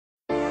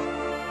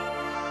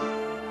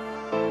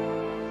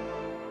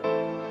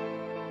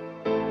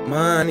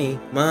money,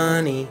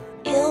 money.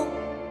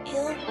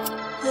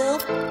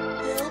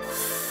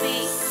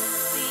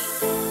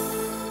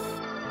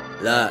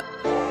 Look,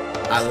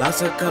 I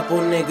lost a couple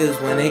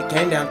niggas when it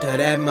came down to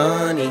that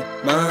money,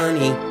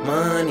 money,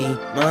 money,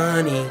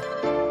 money.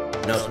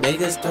 No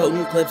niggas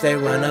toting clips, they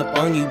run up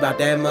on you about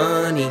that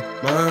money,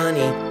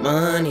 money,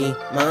 money,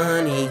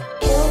 money.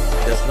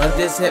 The plug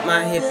just hit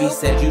my hip, he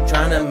said you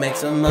tryna make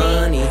some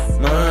money,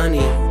 money,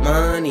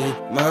 money,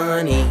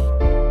 money.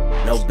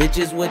 No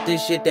bitches with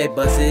this shit, they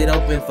bust it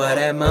open for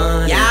that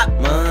money,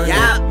 money,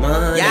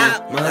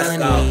 money,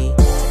 money.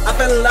 I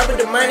fell in love with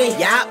the money,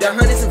 the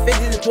hundreds and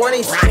fifties and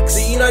 20s.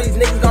 So you know these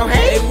niggas gon'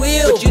 hate, they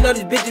will. But you know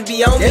these bitches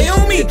be on me. They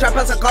on me. The trap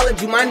house I call it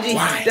jumanji.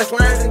 Why? That's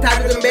lions and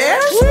tigers and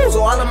bears. Woo. So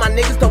all of my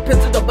niggas throw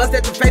pistols, throw bust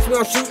at your face, we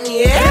gon' shoot in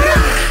the air.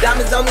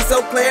 Diamonds on me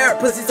so clear,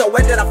 pussy so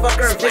wet that I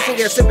fuck her and fishing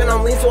gear, sipping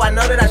on lean, so I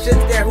know that I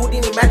shouldn't stare.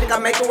 Houdini magic, I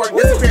make it work.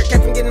 Disappear,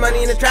 catch me getting money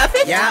in the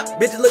traffic.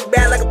 Bitches look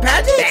bad like a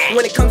pageant.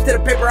 When it comes to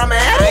the paper, I'm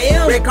an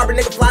addict. Red carpet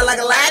nigga fly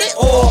like Aladdin.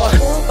 Or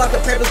fuck the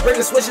papers, bring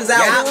the swishers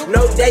out.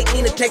 No date,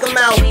 need to take them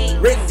out.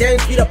 Rick James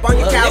feet up on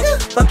your couch.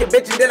 Fuck a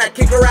bitch and then I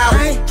kick her out.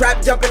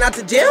 Trap jumping out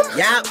the gym.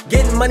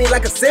 Getting money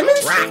like a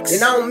Simmons.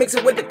 And I don't mix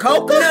it with the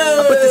coca.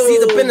 I put the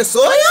seeds up in the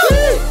soil.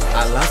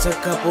 I lost a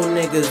couple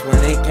niggas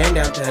when it came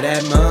down to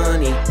that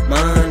money,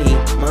 money,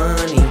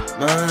 money,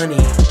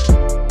 money.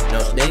 No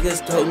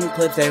niggas toting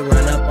clips, they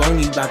run up on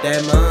you about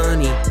that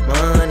money,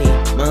 money,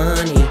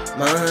 money,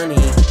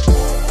 money.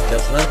 The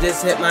plug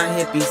just hit my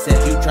hip, he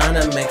said you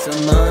tryna make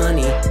some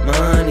money,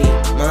 money,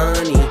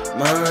 money,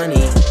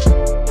 money.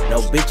 No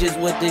bitches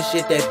with this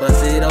shit, they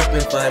bust it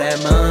open for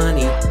that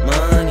money,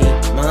 money,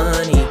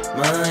 money,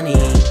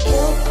 money.